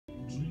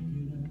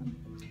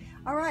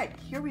All right,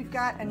 here we've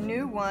got a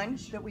new one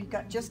that we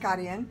just got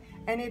in,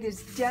 and it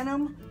is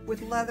denim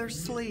with leather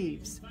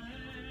sleeves.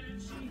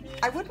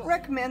 I wouldn't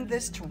recommend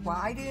this to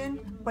ride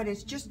in, but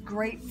it's just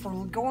great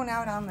for going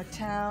out on the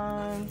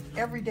town,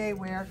 everyday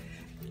wear.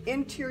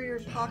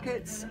 Interior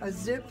pockets, a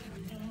zip,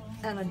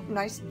 and a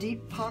nice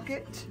deep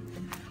pocket.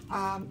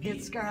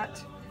 It's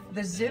got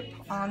the zip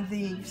on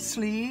the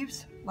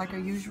sleeves, like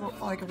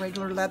a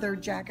regular leather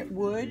jacket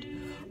would.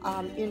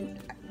 In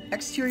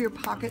exterior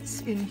pockets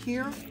in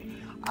here.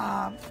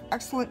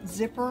 Excellent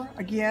zipper.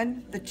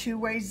 Again, the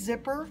two-way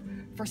zipper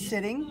for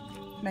sitting,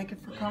 make it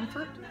for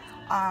comfort.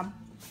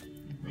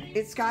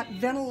 It's got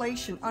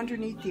ventilation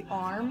underneath the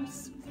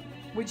arms,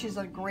 which is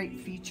a great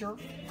feature.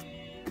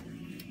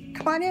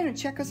 Come on in and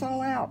check us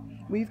all out.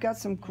 We've got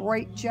some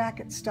great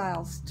jacket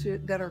styles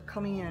that are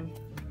coming in.